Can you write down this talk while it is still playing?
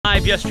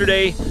hive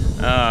yesterday.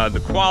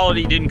 The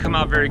quality didn't come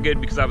out very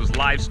good because I was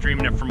live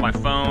streaming it from my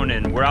phone,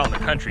 and we're out in the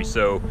country,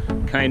 so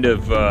kind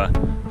of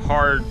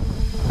hard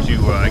to,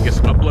 I guess,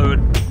 upload,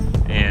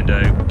 and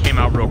came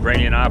out real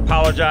grainy, and I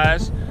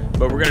apologize.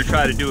 But we're gonna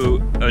try to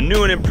do a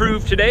new and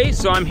improved today.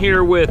 So I'm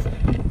here with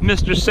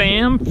Mr.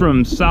 Sam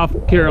from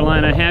South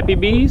Carolina Happy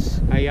Bees.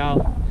 Hi,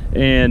 y'all.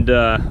 And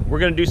we're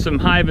gonna do some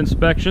hive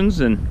inspections,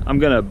 and I'm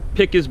gonna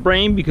pick his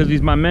brain because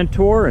he's my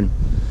mentor. And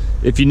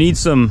if you need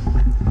some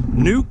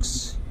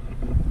nukes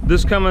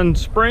this coming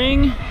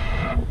spring,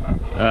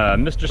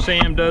 Mr.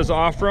 Sam does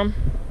offer them.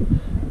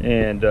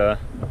 And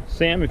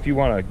Sam, if you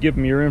want to give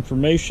him your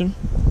information.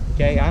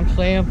 Okay, I'm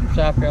Sam from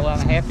South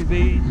Carolina Happy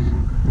Bees.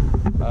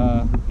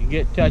 You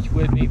get in touch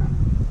with me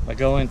by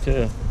going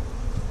to,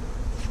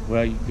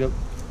 well, you go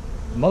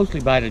mostly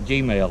by the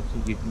Gmail.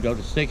 You can go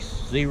to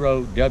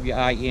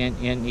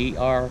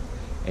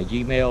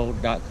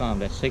 60winner@gmail.com.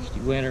 That's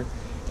 60winner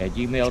at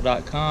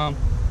gmail.com,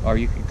 or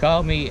you can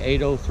call me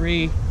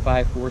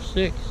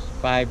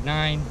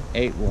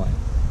 803-546-5981.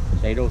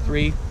 It's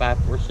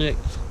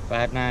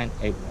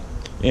 803-546-5981.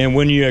 And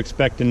when are you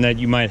expecting that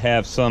you might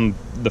have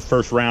the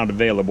first round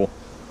available?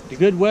 The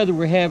good weather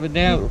we're having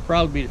now, it will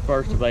probably be the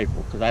 1st of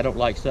April, because I don't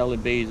like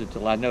selling bees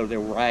until I know they're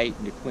right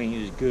and the queen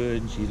is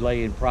good and she's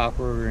laying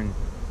proper and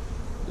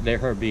they're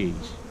her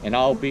bees. And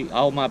all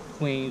my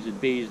queens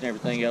and bees and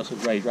everything else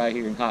is raised right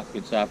here in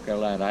Hopkins, South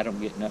Carolina. I don't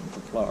get nothing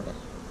from Florida.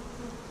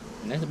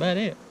 And that's about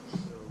it.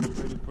 So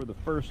we're ready for the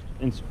first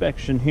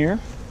inspection here.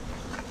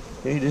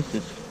 Okay, this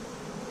is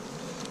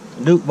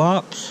a nuke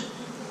box.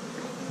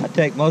 I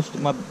take most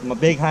of my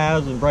big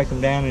hives and break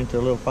them down into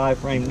a little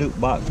 5-frame nuke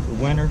box for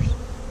winners.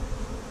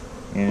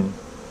 And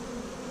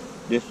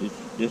this is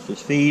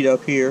feed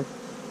up here.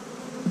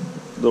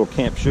 Little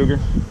camp sugar.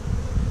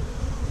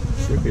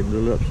 They're getting a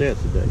little upset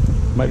today.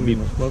 Might be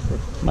my smoker.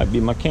 Might be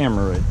my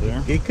camera right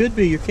there. It could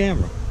be your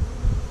camera.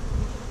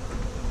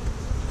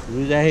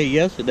 We was out here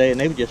yesterday and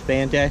they were just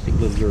fantastic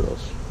little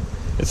girls.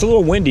 It's a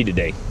little windy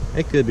today.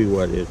 It could be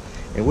what it is.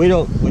 And we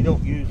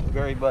don't use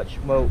very much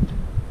smoke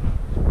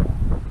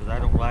because I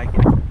don't like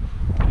it.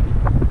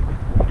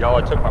 Y'all,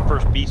 I took my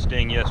first bee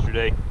sting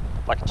yesterday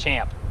like a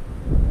champ.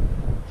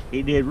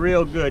 He did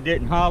real good.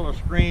 Didn't holler,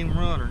 scream,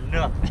 run, or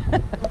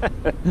nothing.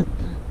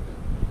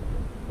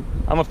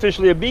 I'm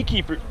officially a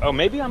beekeeper. Oh,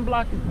 maybe I'm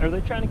blocking. Are they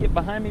trying to get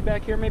behind me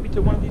back here, maybe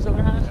to one of these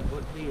other hives? That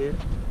would be it.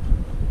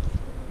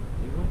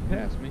 They won't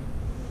pass me.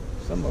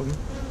 Some of them.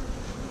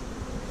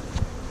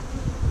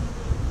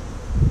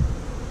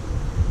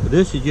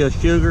 This is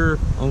just sugar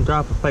on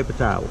top of paper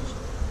towels.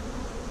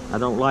 I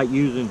don't like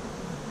using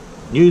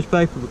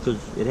newspaper because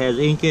it has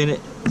ink in it,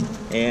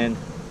 and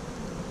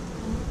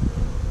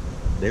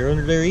they're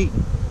under there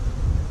eating.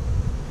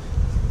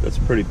 That's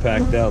a pretty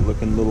packed out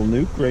looking little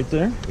nuke right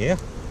there. Yeah.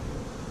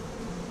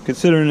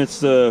 Considering it's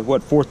the,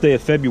 what, 4th day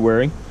of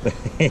February.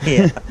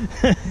 Yeah.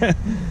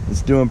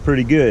 It's doing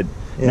pretty good.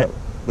 Yeah.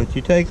 But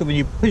you take them and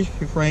you push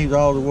your frames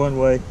all the one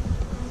way.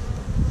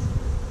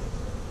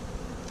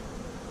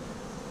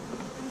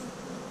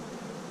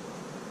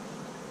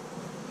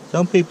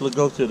 Some people will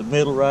go to the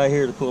middle right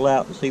here to pull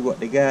out and see what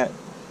they got.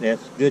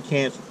 That's a good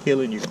chance of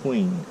killing your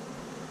queen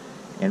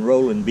and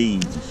rolling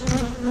bees.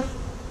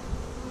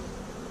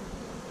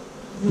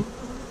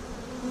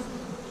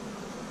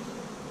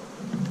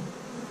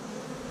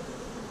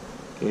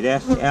 Okay,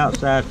 that's the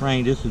outside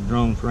frame. This is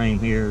drone frame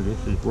here.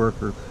 This is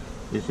worker.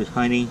 This is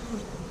honey.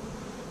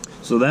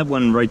 So that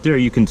one right there,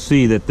 you can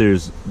see that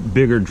there's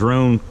bigger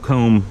drone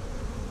comb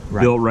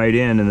built right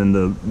in, and then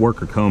the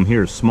worker comb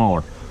here is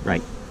smaller.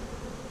 Right.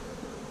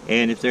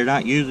 And if they're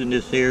not using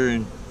this here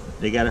and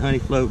they got a honey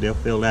float, they'll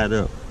fill that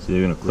up. So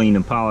they're gonna clean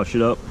and polish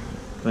it up?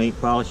 Clean,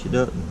 polish it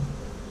up, and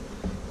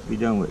be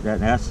done with that.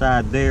 And that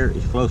side there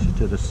is closer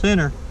to the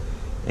center,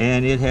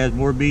 and it has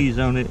more bees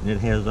on it, and it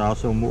has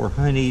also more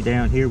honey.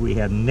 Down here we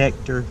have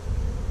nectar,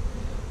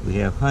 we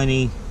have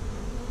honey,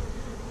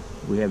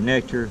 we have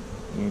nectar,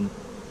 and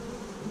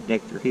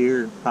nectar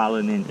here,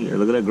 pollen in here.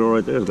 Look at that girl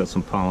right there, it's got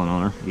some pollen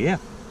on her. Yeah.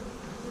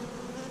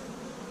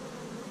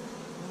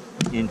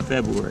 In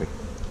February.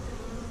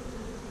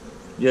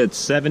 Yeah, it's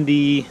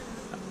 70,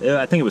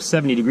 I think it was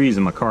 70 degrees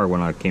in my car when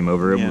I came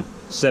over. Yeah. It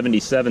was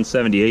 77,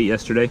 78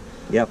 yesterday.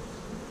 Yep.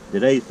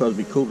 Today's supposed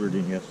to be cooler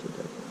than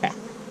yesterday.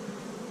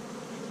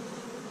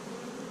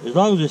 As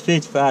long as it's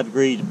 55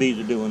 degrees, the bees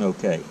are doing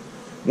okay.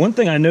 One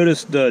thing I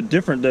noticed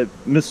different that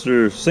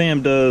Mr.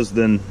 Sam does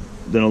than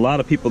a lot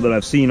of people that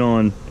I've seen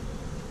on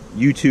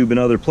YouTube and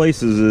other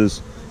places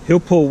is he'll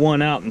pull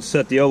one out and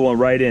set the other one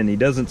right in. He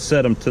doesn't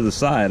set them to the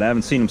side. I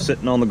haven't seen him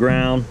sitting on the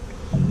ground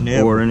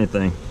or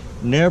anything.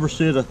 Never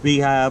sit a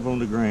beehive on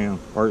the ground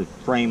or a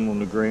frame on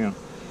the ground.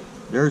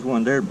 There's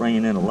one there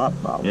bringing in a lot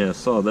of pollen. Yeah, I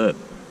saw that.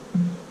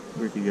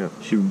 Where'd you go?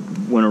 She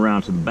went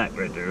around to the back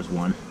right there's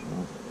one.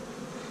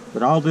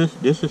 But all this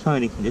is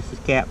honey. This is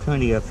capped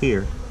honey up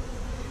here.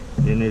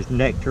 Then there's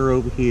nectar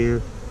over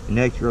here,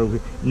 nectar over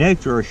here.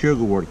 Nectar or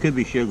sugar water. It could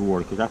be sugar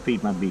water because I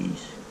feed my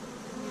bees.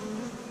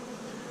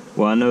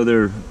 Well, I know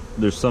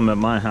there's some at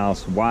my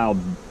house, wild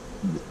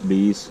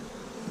bees,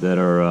 that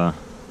are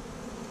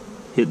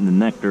hitting the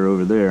nectar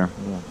over there.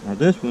 Yeah. Now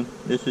this one,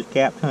 this is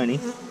capped honey.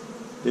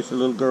 This is a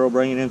little girl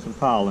bringing in some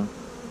pollen.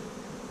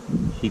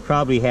 She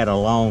probably had a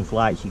long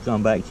flight. She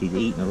come back, she's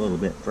eating a little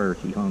bit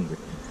first. She's hungry.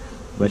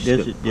 But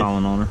this is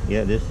pollen on her.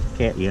 Yeah, this is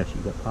cat. Yeah, she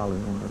got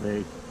pollen on her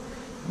leg.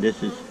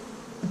 This is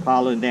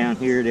pollen down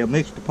here. They'll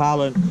mix the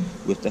pollen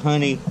with the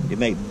honey to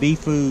make bee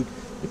food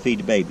to feed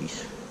the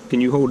babies.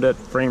 Can you hold that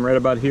frame right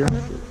about here?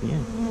 Yeah.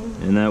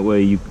 And that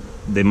way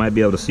they might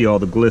be able to see all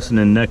the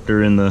glistening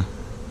nectar in the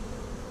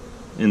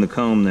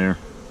comb there.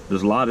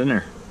 There's a lot in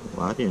there. A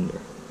lot in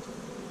there.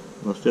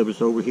 Most of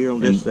it's over here on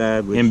this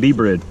side. And bee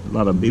bread. A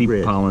lot of bee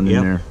pollen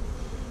in there.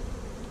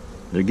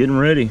 They're getting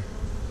ready.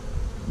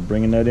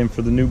 Bringing that in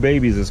for the new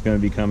babies that's going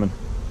to be coming.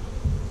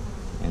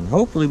 And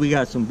hopefully we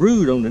got some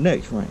brood on the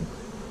next frame.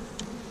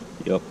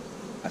 Yep.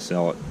 I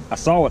saw it.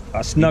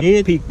 I snuck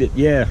peeked it.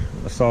 Yeah.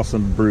 I saw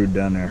some brood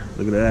down there.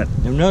 Look at that.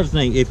 And another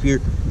thing, if you're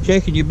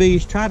checking your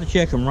bees, try to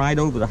check them right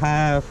over the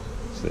hive.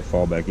 So they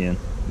fall back in.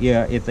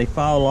 Yeah, if they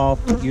fall off,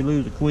 you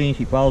lose the queen.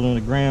 She falls on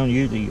the ground,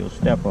 usually you'll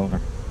step on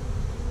her.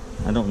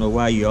 I don't know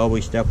why you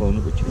always step on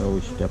her, but you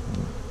always step on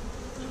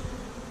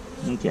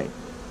her. Okay.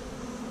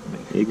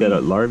 Sure you got a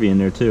larvae in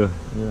there too.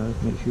 Yeah,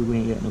 let's make sure we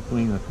ain't got no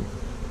queen up here.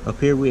 Up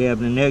here we have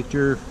the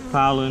nectar,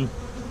 pollen.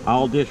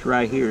 All this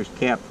right here is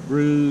capped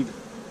brood.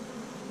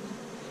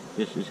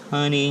 This is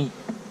honey,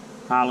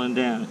 pollen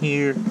down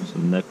here.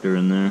 Some nectar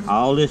in there.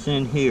 All this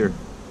in here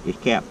is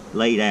capped,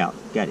 laid out.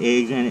 Got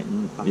eggs in it.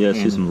 And, yeah,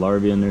 see some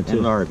larvae in there too.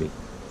 And larvae.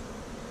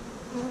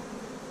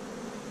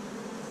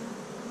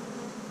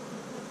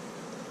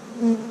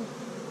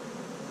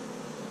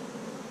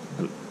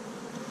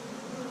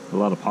 A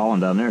lot of pollen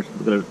down there.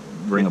 Look at a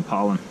ring of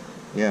pollen.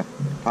 Yeah,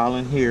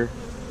 pollen here.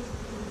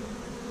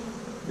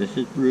 This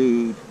is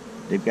brood.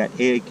 They've got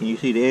egg. Can you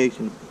see the eggs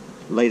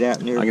laid out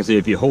in there? I can see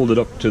if you hold it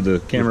up to the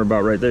camera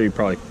about right there,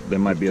 they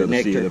might be able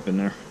to see it up in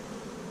there.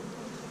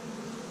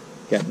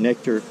 Got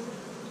nectar.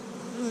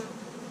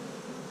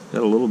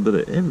 Got a little bit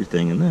of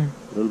everything in there.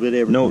 A little bit of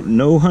everything.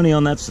 No honey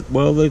on that.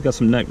 Well, they've got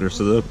some nectar,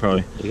 so they'll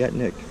probably. They got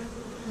nectar.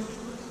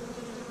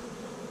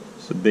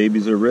 So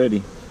babies are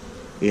ready.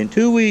 In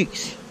 2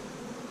 weeks,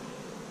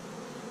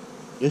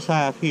 this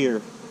hive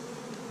here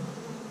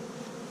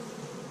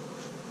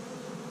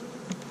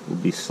will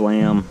be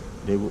slam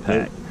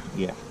packed.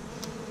 Yeah.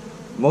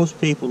 Most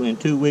people in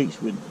 2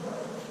 weeks would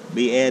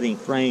be adding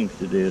frames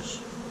to this.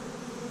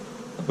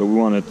 But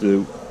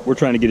we're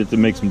trying to get it to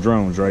make some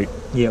drones, right?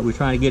 Yeah, we're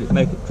trying to get it to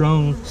make a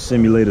drone.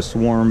 Simulate a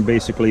swarm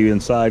basically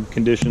inside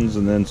conditions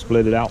and then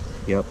split it out.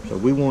 Yep, so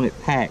we want it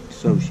packed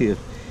so she'll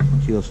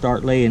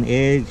start laying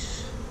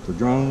eggs for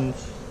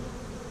drones.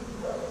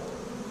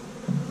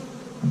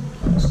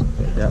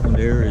 That one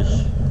there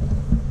is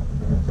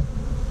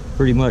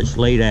pretty much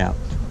laid out.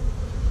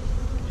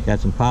 It's got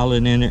some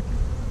pollen in it.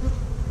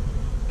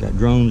 Got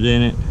drones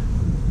in it.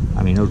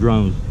 I mean, no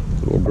drones.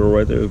 The little girl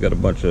right there has got a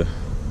bunch of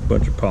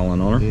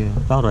pollen on her. Yeah, I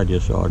thought I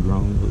just saw a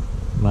drone,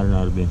 but might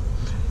not have been.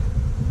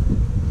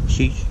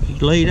 She's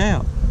laid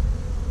out.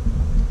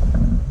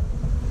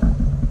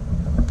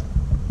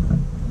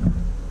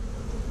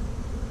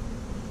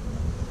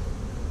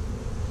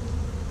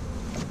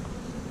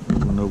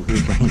 Going over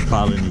here bringing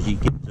pollen as she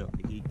gets up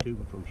to eat too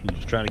before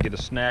she's trying to get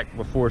a snack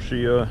before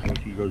she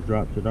goes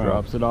drops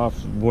it off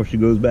before she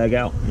goes back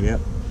out. Yep.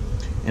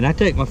 And I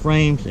take my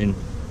frames, and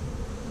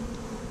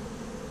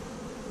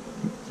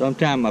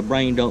sometimes my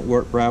brain don't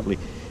work properly,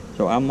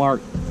 so I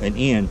mark an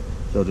end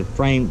so the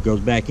frame goes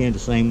back in the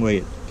same way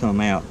it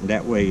come out. And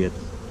that way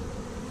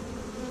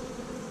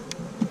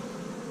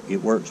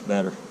it works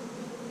better.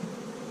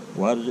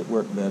 Why does it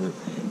work better?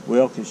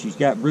 Well, because she's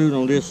got brood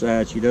on this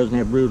side, she doesn't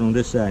have brood on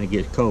this side, and it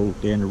gets cold.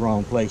 They're in the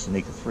wrong place and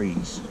they can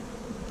freeze.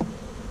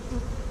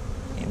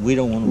 And we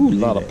don't want them to do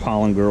that. A lot of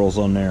pollen girls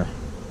on there.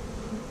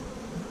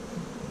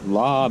 A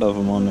lot of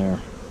them on there.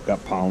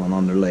 Got pollen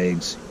on their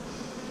legs.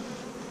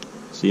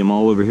 See them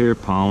all over here?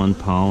 Pollen,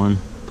 pollen,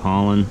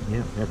 pollen.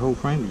 Yeah, that whole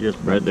frame is just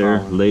about right there,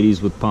 pollen.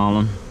 Ladies with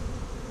pollen.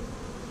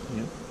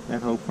 Yep,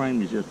 that whole frame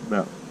is just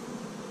about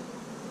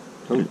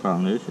total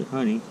pollen. This is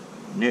honey,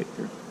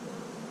 nectar.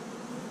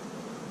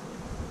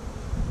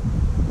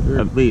 There's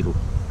a beetle.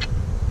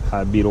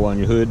 Hive beetle on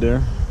your hood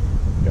there.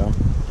 Yeah.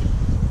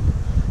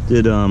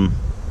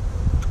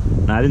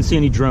 I didn't see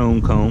any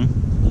drone comb.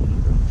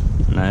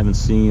 And I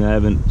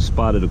haven't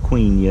spotted a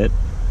queen yet.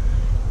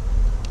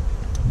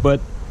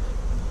 But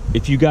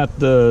if you got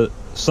the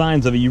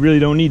signs of it, you really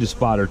don't need to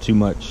spot her too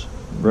much,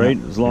 right?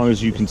 No. As long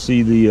as you can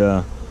see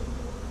the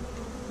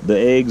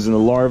eggs and the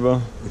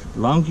larva. As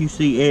long as you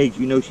see eggs,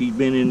 you know she's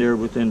been in there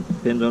within,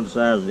 depends on the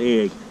size of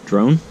the egg.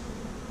 Drone?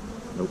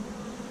 Nope.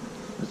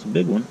 That's a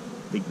big one.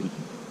 Big bee.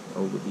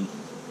 Over bee.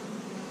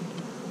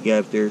 Yeah,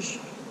 if there's,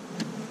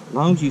 as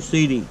long as you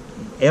see the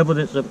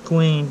evidence of a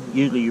queen,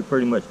 usually you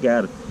pretty much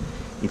got it.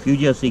 If you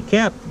just see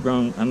capped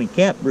brood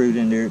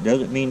in there, it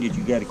doesn't mean that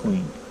you got a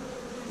queen.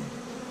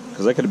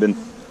 Because that could have been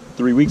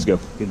 3 weeks ago.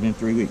 Could have been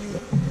 3 weeks ago.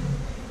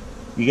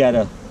 You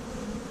gotta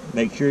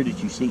make sure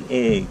that you see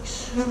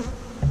eggs.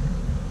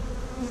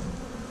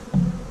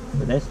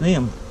 But that's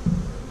them.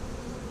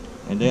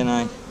 And then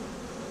I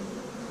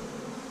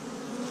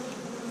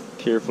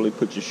Carefully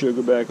put your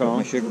sugar back Put on.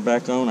 my sugar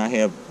back on. I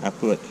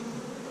put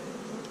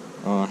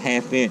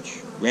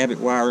 1/2-inch rabbit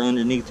wire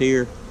underneath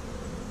here,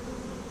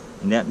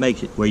 and that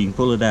makes it where you can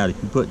pull it out.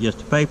 If you put just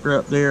the paper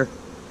up there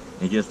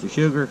and just the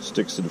sugar,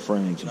 Sticks to the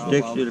frame.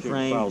 sticks to the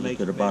frame, falls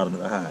to the bottom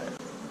of the hive.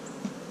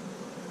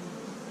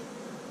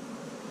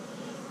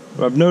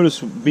 What I've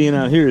noticed being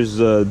out here is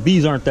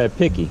bees aren't that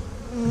picky.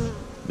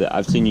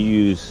 I've seen you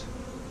use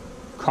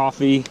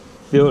coffee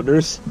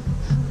filters,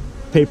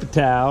 paper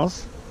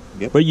towels,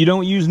 Yep. but you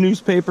don't use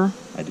newspaper?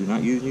 I do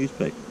not use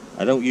newspaper.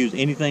 I don't use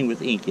anything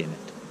with ink in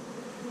it.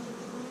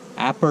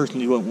 I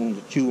personally don't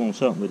want to chew on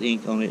something with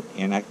ink on it,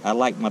 and I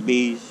like my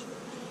bees.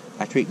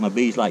 I treat my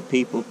bees like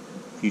people.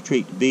 If you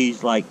treat the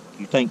bees like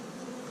you think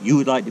you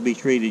would like to be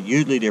treated,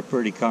 usually they're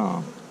pretty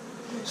calm.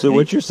 So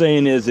what you're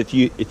saying is if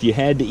you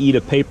had to eat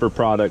a paper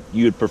product,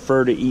 you would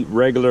prefer to eat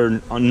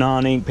regular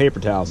non-ink paper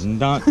towels?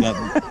 Not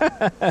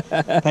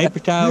paper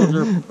towels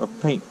are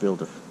paint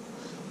filters,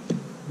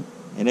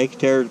 and they can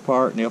tear it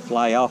apart and they'll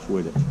fly off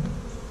with it.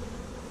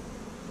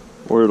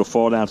 Or it'll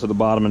fall down to the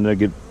bottom and they'll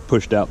get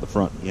pushed out the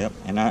front. Yep,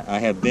 and I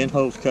have bent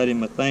holes cut in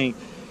my thing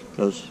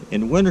because in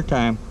the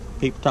wintertime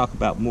people talk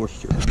about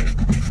moisture.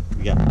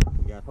 We got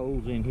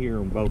holes in here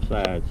on both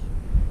sides.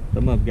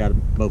 Some of them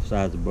got both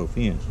sides of both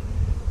ends.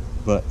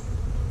 But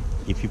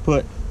if you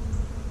put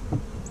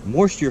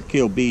moisture,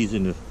 kill bees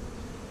in the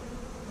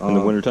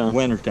wintertime,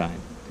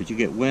 because you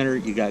get winter,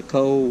 you got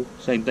cold,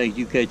 same thing,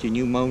 you catch a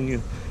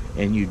pneumonia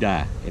and you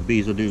die, and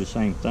bees will do the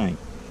same thing.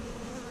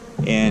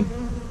 And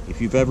if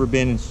you've ever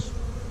been in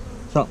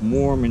something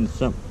warm and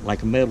something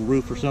like a metal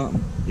roof or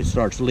something, it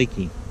starts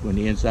leaking when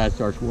the inside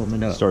starts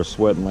warming up. Starts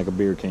sweating like a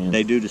beer can.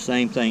 They do the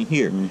same thing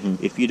here.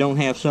 If you don't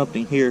have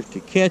something here to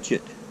catch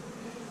it,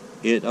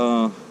 it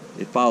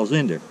falls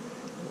in there.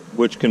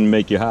 Which can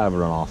make your hive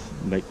run off.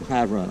 Make the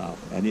hive run off.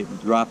 And it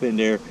drop in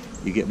there,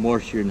 you get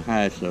moisture in the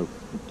hive. So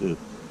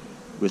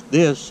with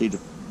this, see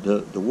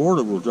the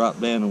water will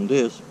drop down on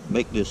this,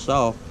 make this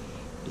soft.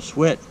 The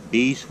sweat,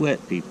 bees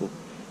sweat, people.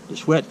 The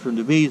sweat from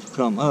the bees will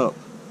come up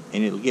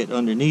and it'll get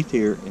underneath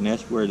here, and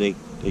that's where they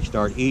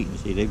start eating.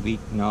 See, they've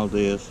eaten all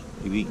this,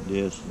 they've eaten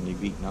this, and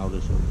they've eaten all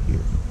this over here.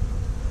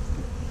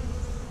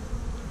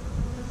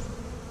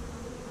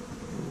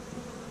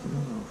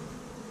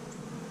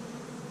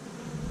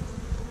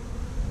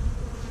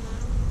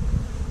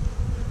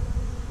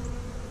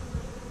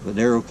 But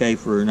they're okay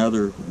for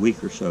another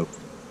week or so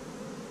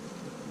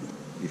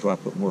before I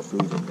put more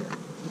food in there.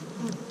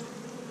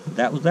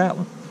 That was that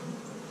one.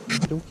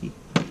 Dookie.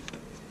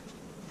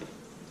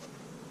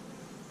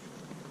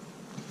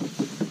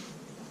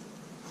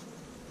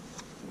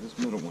 This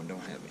middle one don't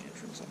have an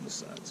entrance on this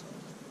side, so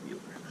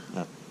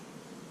No.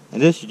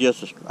 And this is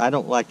just I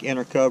don't like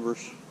inner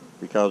covers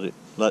because it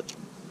lets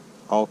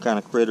all kind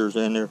of critters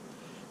in there.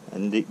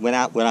 And when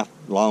I a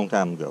long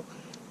time ago,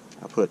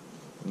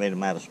 made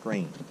them out of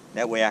screen.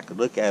 That way I could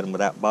look at them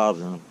without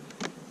bothering them.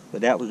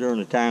 But that was during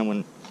the time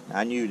when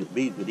I knew that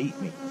bees would eat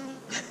me.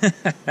 It's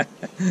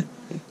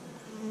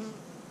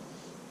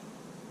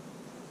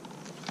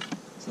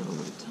a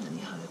little tiny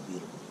hive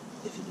beetle.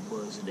 If it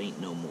was, it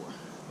ain't no more.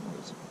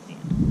 You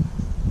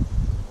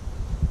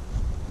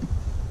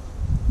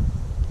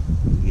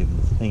give him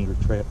the finger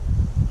trap.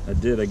 I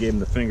did. I gave him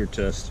the finger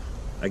test.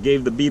 I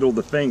gave the beetle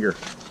the finger.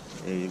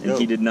 There you And go.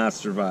 he did not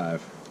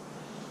survive.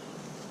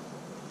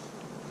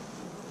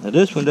 Now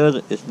this one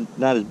it's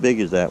not as big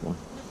as that one.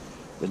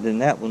 But then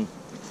that one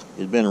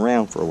has been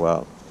around for a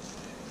while.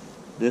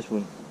 This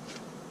one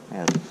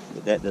hasn't,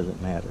 but that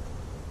doesn't matter.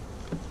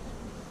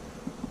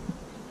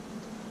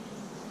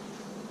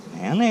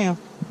 Now.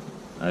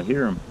 I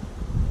hear him.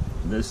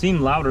 Does it seem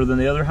louder than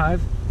the other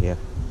hive? Yeah.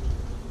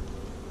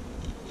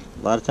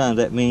 A lot of times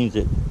that means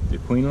it The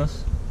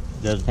queenless?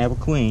 doesn't have a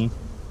queen.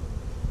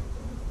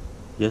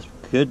 Just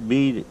could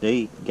be that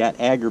they got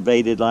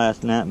aggravated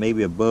last night.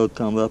 Maybe a bug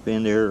come up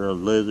in there, or a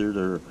lizard,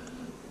 or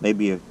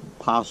maybe a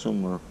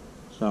possum or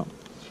something.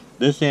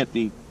 This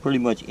empty, pretty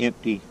much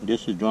empty.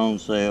 This is drone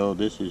cell.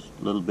 This is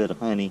a little bit of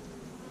honey.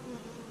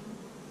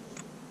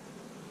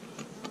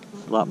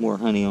 A lot more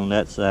honey on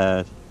that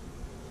side.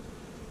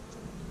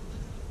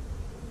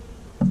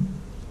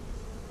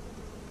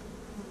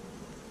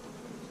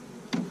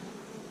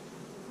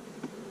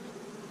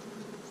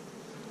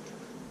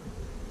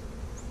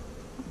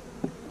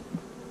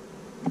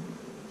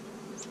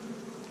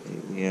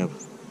 We have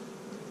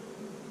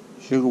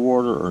sugar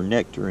water or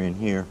nectar in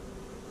here.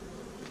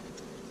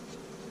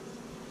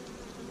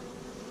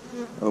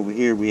 Over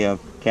here we have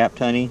capped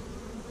honey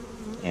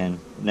and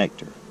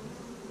nectar.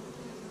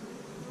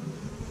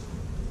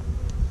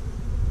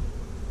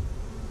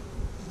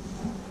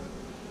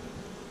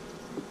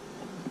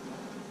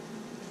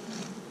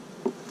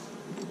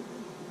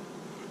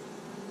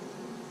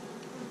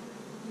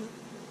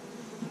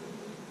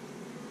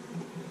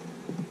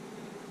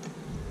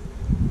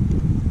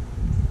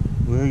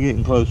 We're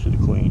getting close to the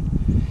queen.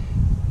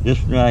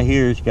 This one right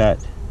here has got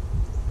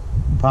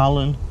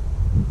pollen,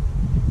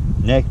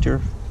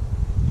 nectar,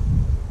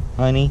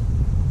 honey,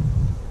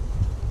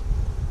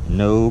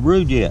 no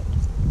brood yet.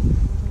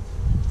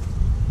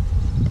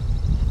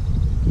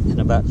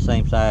 and about the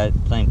same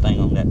thing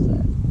on that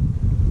side.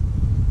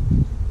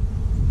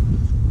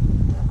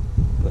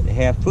 But they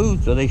have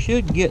food, so they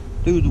should get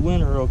through the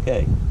winter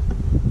okay.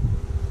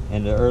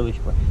 And the early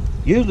spring.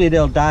 Usually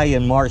they'll die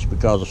in March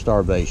because of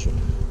starvation.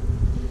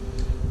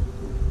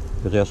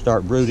 Because they'll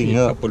start brooding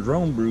up. A couple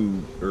drone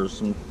brood, or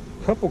some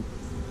couple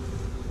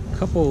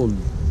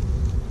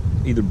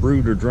either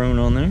brood or drone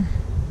on there.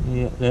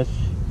 Yeah,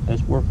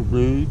 that's worker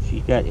brood.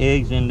 She's got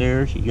eggs in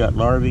there. She's got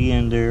larvae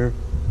in there.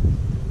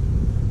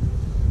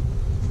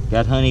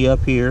 Got honey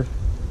up here,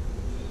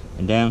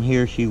 and down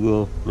here she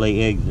will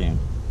lay eggs in.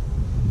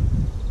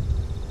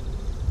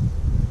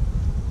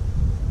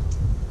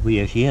 But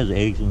yeah, she has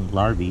eggs and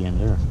larvae in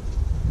there.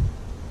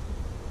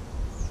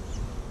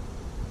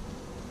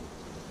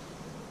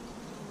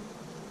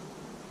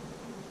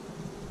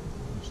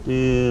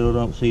 Still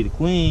don't see the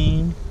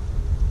queen,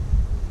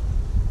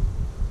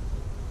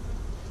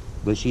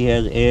 but she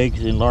has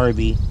eggs and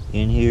larvae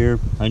in here,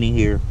 honey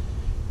here.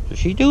 So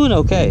she's doing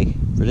okay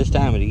for this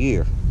time of the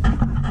year.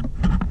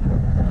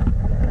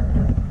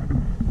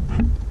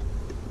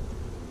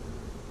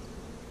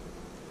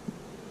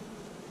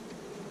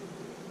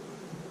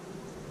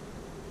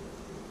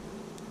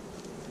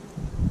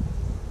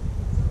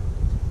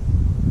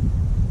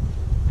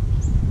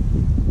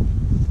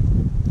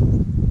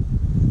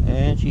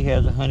 And she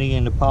has the honey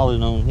and the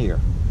pollen on here.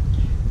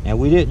 Now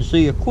we didn't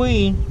see a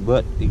queen,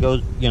 but it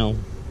goes, you know,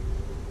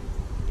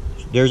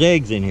 there's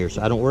eggs in here,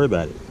 so I don't worry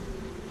about it.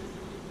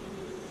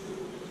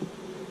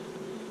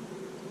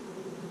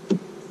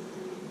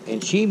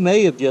 And she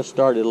may have just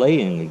started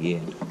laying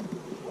again,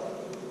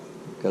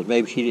 because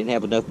maybe she didn't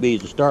have enough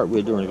bees to start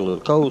with during the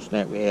little cold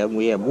snap we have.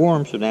 We have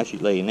warm, so now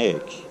she's laying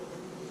eggs.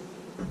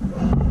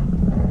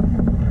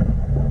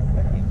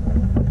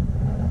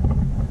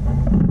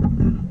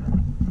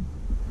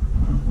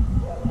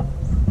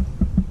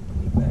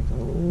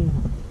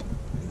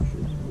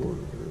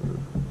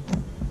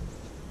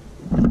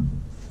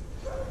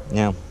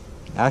 Now,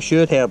 I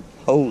should have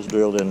holes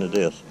drilled into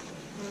this.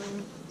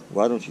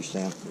 Why don't you,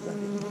 Sam?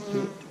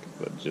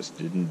 But just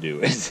didn't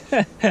do it.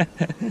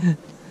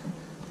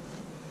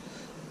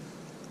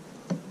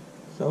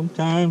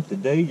 Sometimes the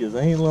day just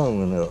ain't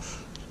long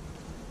enough.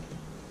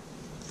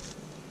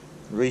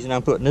 The reason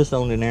I'm putting this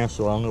on in there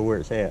so I'll know where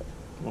it's at.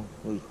 Come on,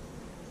 move.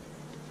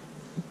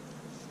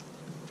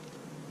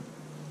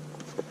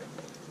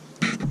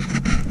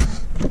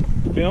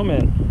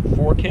 Filming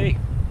 4K,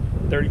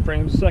 30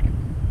 frames a second.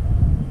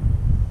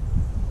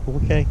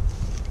 4K?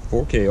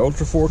 4K,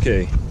 ultra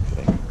 4K.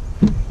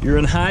 You're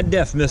in high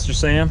def, Mr.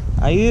 Sam.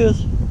 I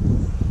is.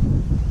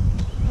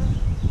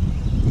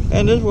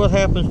 And this is what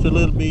happens to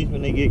little bees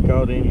when they get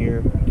caught in here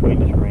between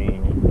the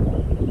screen.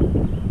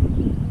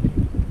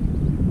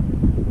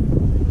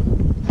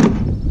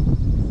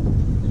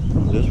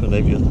 This one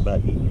they've just about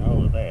eaten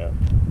all of that.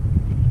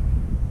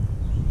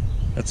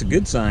 That's a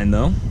good sign,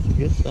 though. It's a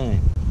good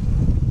sign.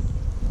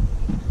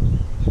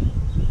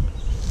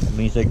 That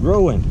means they're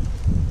growing.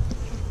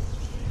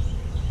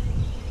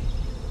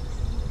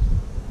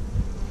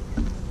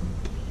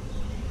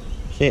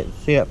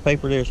 See that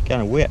paper there? It's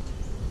kind of wet.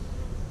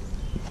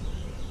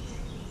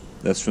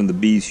 That's from the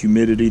bees'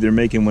 humidity they're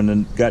making when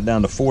it got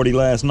down to 40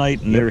 last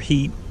night, and their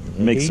heat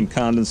makes some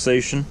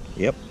condensation.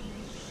 Yep.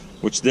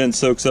 Which then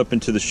soaks up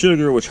into the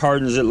sugar, which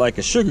hardens it like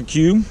a sugar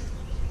cube,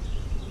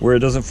 where it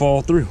doesn't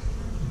fall through.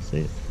 That's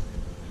it.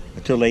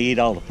 Until they eat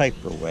all the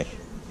paper away.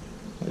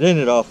 And then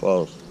it all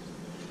falls.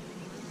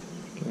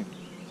 Okay.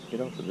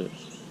 Get off of this.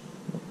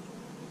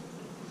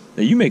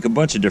 Now you make a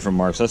bunch of different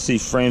marks. I see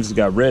frames that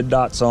got red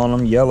dots on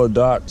them, yellow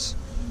dots.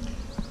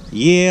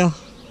 Yeah.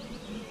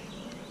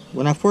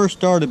 When I first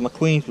started, my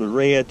queens were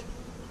red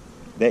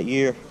that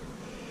year.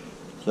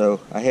 So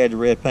I had the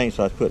red paint,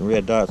 so I was putting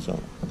red dots on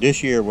them.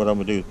 This year, what I'm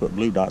going to do is put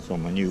blue dots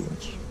on my new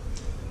ones.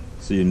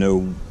 So you know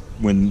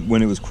when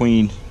it was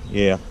queened?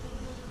 Yeah.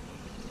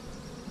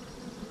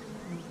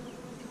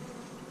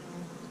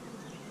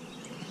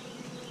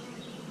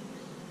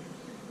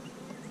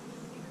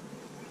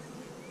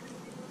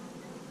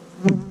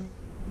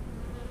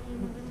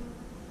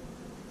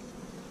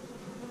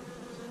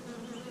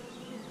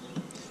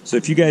 So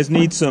if you guys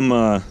need some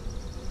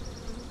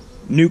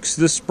nukes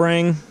this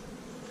spring,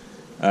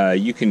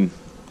 you can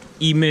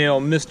email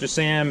Mr.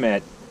 Sam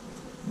at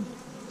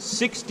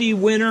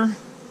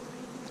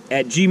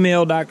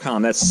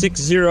 60winner@gmail.com. That's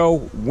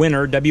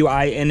 60winner,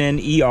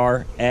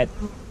 W-I-N-N-E-R, at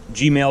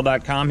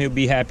gmail.com. He'll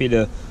be happy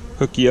to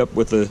hook you up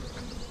with a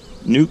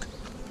nuke.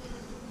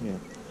 Yeah.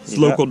 It's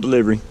local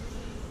delivery.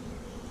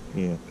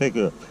 Yeah, pick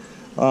up.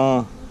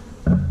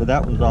 But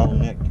that was all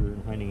nectar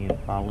and honey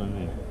and pollen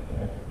and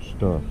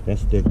stuff.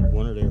 That's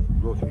one of their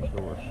grocery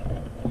stores.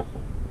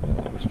 I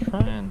was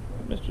trying,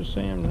 Mr.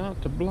 Sam,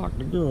 not to block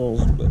the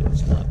girls, but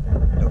it's not.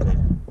 Okay.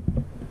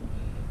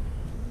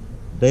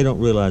 They don't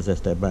realize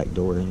that's that back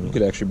door. You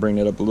could actually bring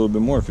that up a little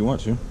bit more if you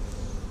want to.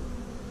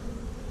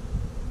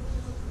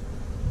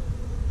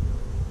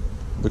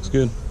 Looks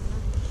good.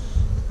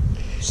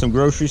 Some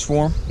groceries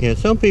for them? Yeah,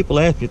 some people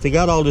ask me, if they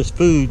got all this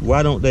food,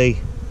 why don't they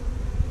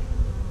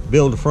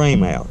build a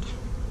frame out?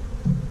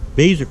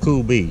 Bees are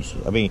cool bees.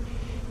 I mean,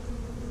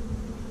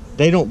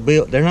 they're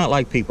not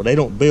like people. They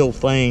don't build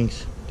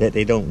things that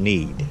they don't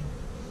need.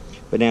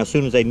 But now as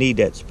soon as they need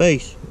that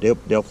space,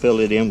 they'll fill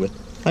it in with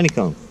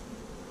honeycomb.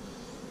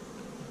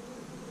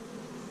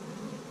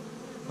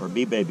 Or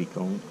bee baby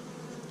comb.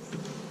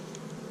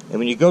 And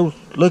when you go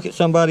look at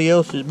somebody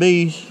else's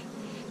bees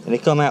and they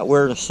come out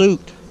wearing a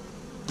suit,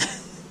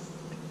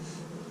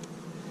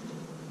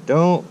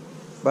 don't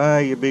buy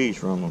your bees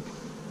from them.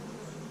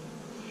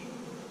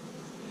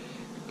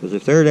 Because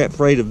if they're that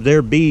afraid of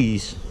their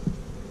bees.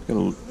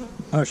 Oh,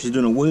 she's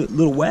doing a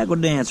little waggle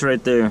dance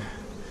right there.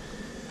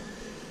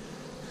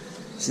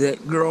 See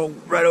that girl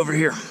right over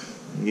here?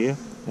 Yeah,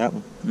 that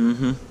one.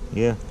 Mm-hmm.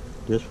 Yeah,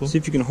 this one. See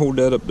if you can hold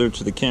that up there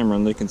to the camera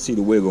and they can see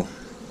the wiggle.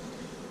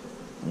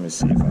 Let me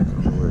see if I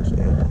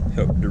can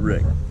help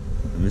direct.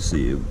 Let me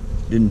see. It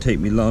didn't take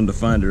me long to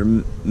find her a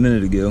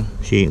minute ago.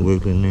 She ain't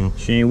wiggling now.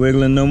 She ain't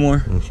wiggling no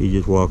more? No, she's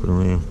just walking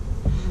around.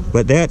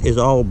 But that is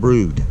all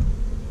brood.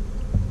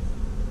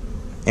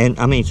 And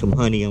I mean some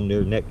honey on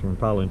there, nectar and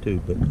pollen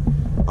too. But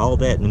all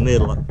that in the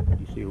middle,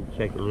 you see her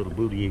check her little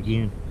booty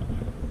again.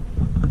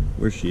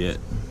 Where's she at?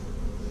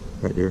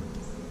 Right there.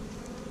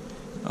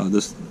 Oh,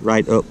 this.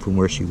 Right up from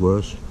where she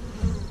was.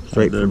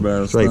 Straight Right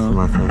there from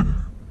my finger.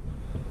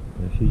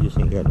 Yeah, she just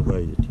ain't got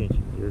nobody's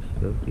attention. There she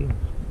goes again.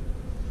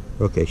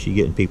 Okay, she's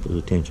getting people's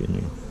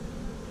attention now.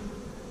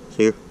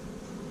 See her?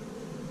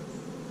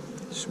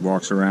 She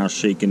walks around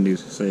shaking to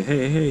say,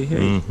 hey, hey, hey.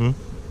 Mm-hmm.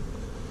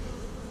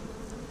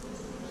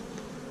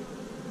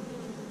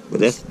 But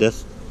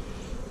this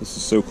is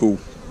so cool.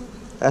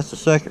 That's the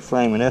second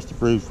frame, and that's the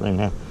brood frame.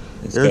 Now,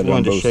 It's there's got it on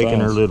one just both shaking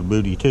her sides. little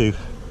booty too.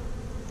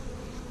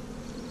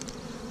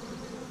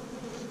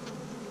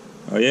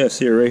 Oh yeah,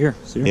 see her right here.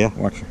 See her? Yeah.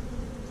 Watch her.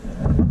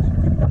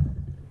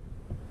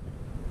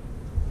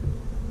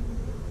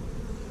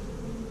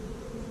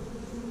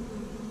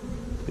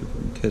 See if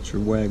we can catch her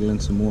waggling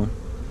some more.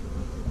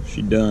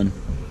 She done.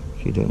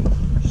 She done.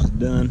 She's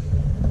done.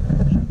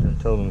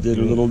 Told him Did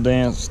a little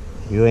dance.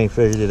 You ain't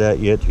figured it out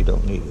yet. You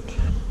don't need it.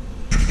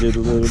 Did a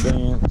little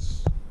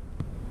dance.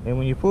 And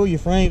when you pull your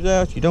frames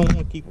out, you don't want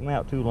to keep them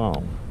out too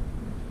long.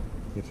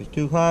 If it's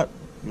too hot,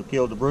 you'll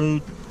kill the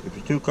brood. If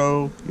it's too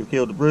cold, you'll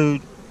kill the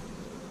brood.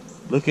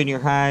 Look in your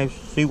hives,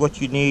 see what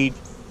you need,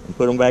 and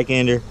put them back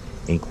in there,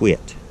 and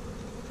quit.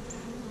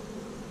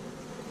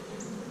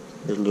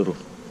 There's a little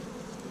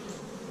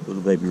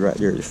baby right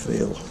there that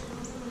fell.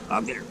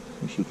 I'll get her.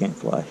 She can't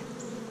fly.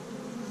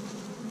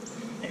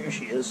 There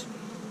she is.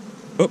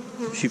 Oh,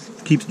 she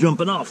keeps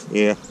jumping off.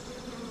 Yeah.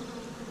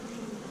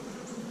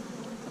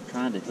 I'm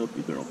trying to help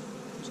you, girl.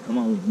 Just come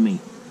on with me.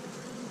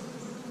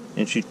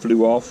 And she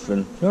flew off,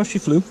 and oh, she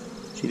flew.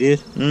 She did?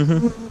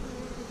 Mm-hmm.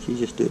 She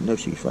just didn't know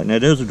she could fly. Now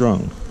there's a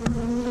drone.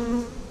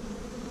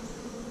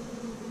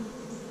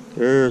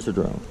 There's a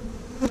drone.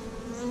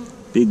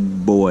 Big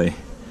boy.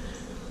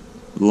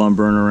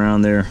 Lumbering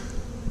around there.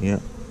 Yeah.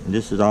 And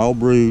this is all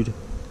brood.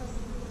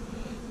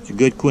 It's a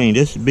good queen.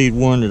 This would be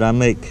one that I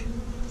make.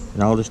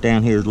 And all this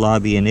down here is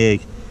lobby and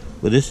eggs.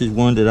 But this is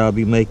one that I'll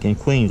be making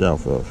queens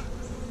off of.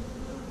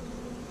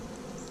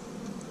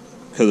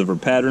 Because of her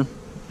pattern?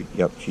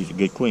 Yep, she's a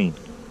good queen.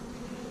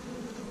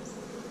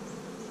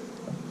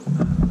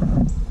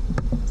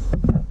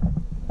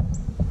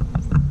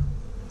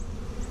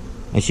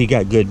 And she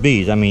got good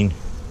bees. I mean,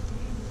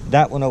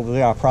 that one over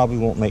there I probably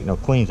won't make no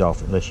queens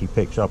off unless she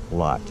picks up a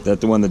lot. Is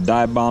that the one that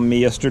dive bombed me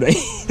yesterday?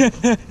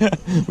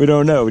 We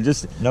don't know.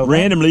 Just No,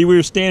 randomly we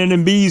were standing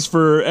in bees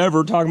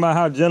forever talking about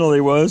how gentle he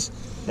was.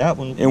 That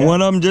one. And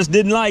one of them just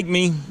didn't like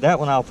me. That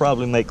one I'll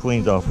probably make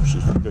queens off of.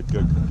 She's a good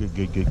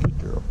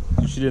girl.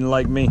 She didn't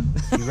like me.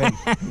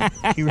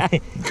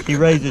 She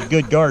raises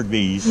good guard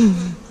bees.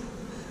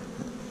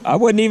 I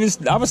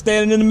was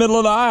standing in the middle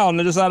of the aisle and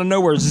just out of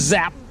nowhere,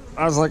 zap.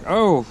 I was like,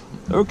 oh,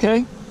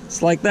 okay.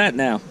 It's like that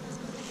now.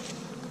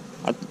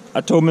 I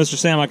told Mr.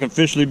 Sam I can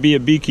officially be a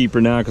beekeeper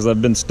now because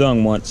I've been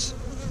stung once.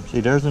 See,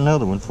 there's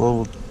another one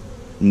full of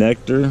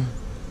nectar.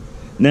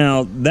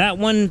 Now, that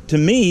one to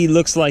me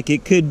looks like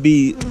it could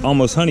be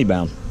almost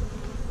honeybound.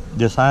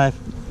 This hive?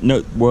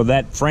 No, well,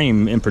 that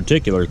frame in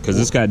particular, because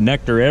it's got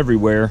nectar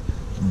everywhere,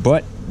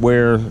 but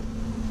where...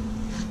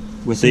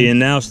 See, and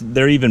now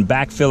they're even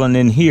backfilling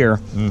in here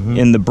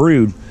in the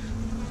brood.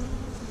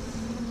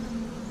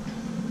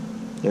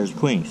 There's a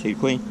queen. See the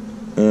queen?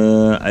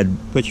 I'd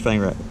put your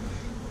finger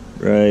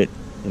right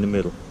in the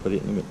middle. Put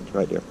it in the middle. It's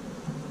right there.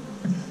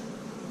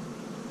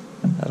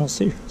 I don't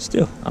see her.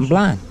 Still, I'm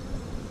blind.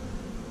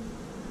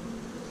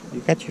 You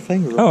got your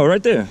finger. Oh,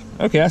 right there.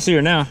 Okay, I see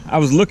her now. I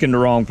was looking the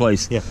wrong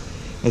place. Yeah.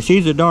 And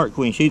she's a dark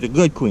queen. She's a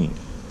good queen.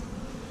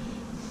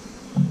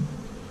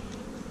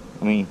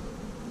 I mean,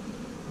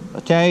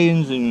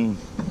 Italians and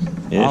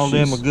all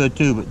them are good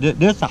too, but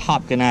this is a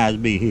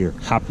Hopkinized bee here.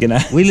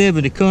 Hopkinized. We live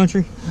in the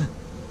country.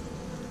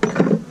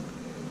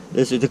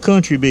 This is the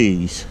country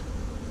bees.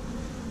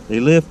 They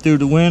live through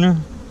the winter.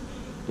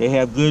 They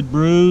have good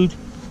brood.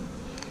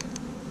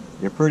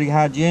 They're pretty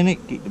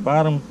hygienic. Keep the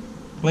bottom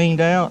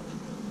cleaned out.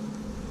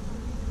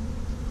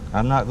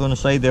 I'm not going to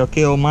say they'll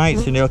kill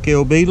mites and they'll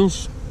kill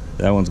beetles.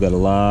 That one's got a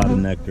lot of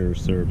nectar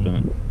served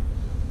on it.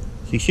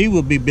 See, she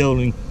will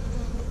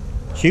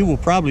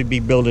probably be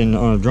building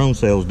on drone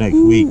cells next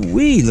week.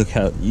 Look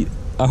how,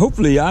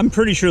 hopefully, I'm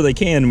pretty sure they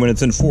can when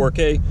it's in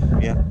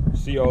 4K. Yeah.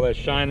 See all that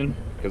shining?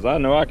 Because I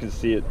know I can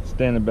see it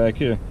standing back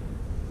here.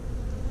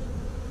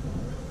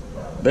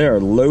 They are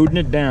loading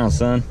it down,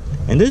 son.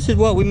 And this is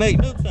what we make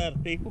nukes out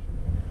of, people.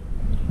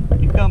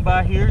 You come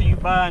by here, you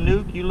buy a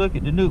nuke, you look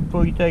at the nuke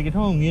before you take it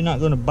home. You're not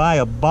going to buy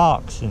a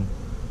box and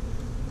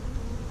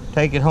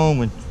take it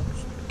home and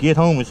get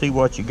home and see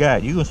what you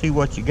got. You're going to see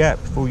what you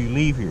got before you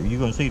leave here. You're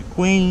going to see the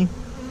queen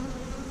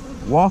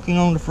walking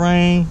on the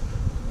frame.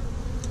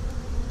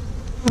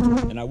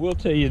 And I will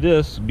tell you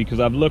this, because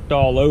I've looked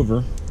all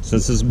over,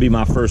 since this will be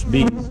my first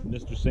bees,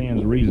 Mr.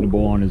 Sam's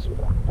reasonable on his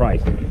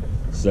price.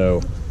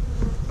 So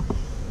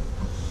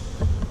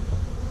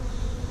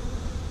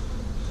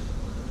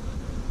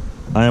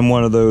I am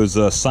one of those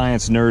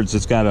science nerds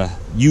that's got a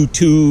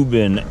YouTube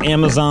and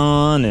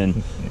Amazon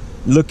and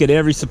look at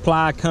every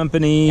supply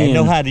company and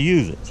know how to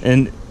use it.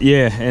 And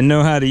yeah, and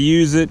know how to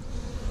use it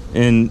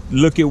and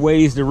look at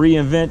ways to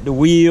reinvent the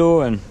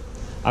wheel. And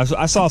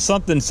I saw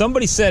something,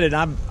 somebody said it,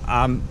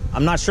 I'm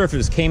not sure if it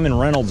was Cayman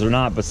Reynolds or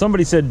not, but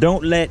somebody said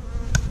don't let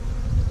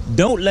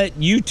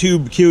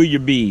YouTube kill your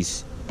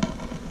bees.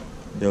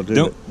 They'll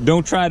do it.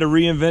 Don't try to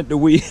reinvent the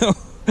wheel.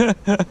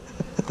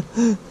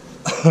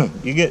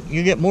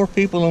 You get more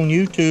people on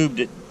YouTube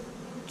that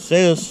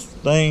says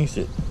things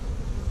that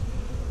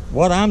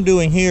what I'm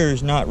doing here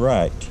is not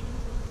right,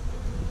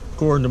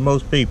 according to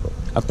most people.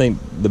 I think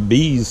the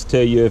bees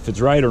tell you if it's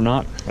right or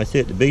not. That's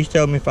it. The bees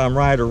tell me if I'm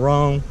right or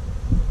wrong,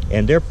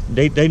 and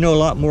they know a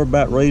lot more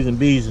about raising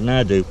bees than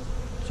I do.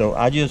 So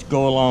I just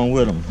go along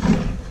with them.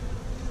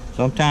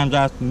 Sometimes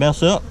I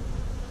mess up,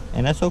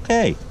 and that's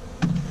okay.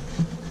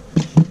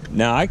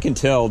 Now I can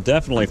tell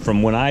definitely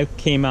from when I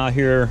came out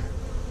here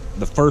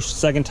the first,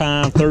 second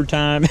time, third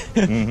time,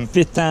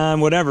 fifth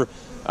time, whatever.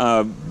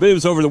 But it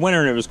was over the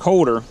winter and it was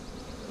colder,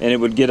 and it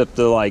would get up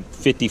to like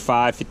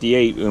 55,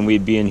 58 when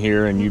we'd be in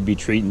here and you'd be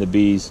treating the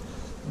bees.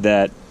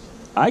 That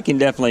I can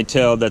definitely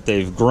tell that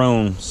they've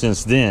grown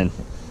since then,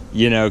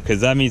 you know,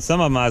 because I mean, some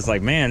of them I was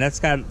like, man, that's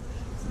got,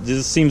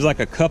 just seems like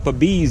a cup of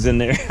bees in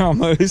there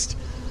almost.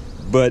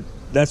 But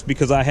that's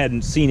because I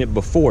hadn't seen it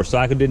before, so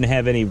I didn't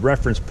have any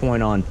reference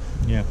point on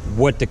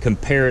what to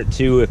compare it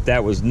to, if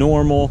that was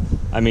normal,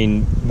 I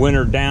mean,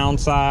 winter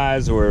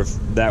downsize, or if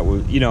that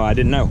was, you know, I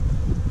didn't know.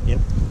 Yep.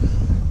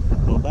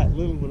 Well, that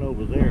little one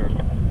over there,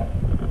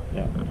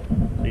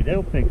 see,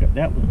 they'll pick up,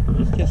 that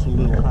was just a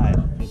little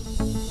hive.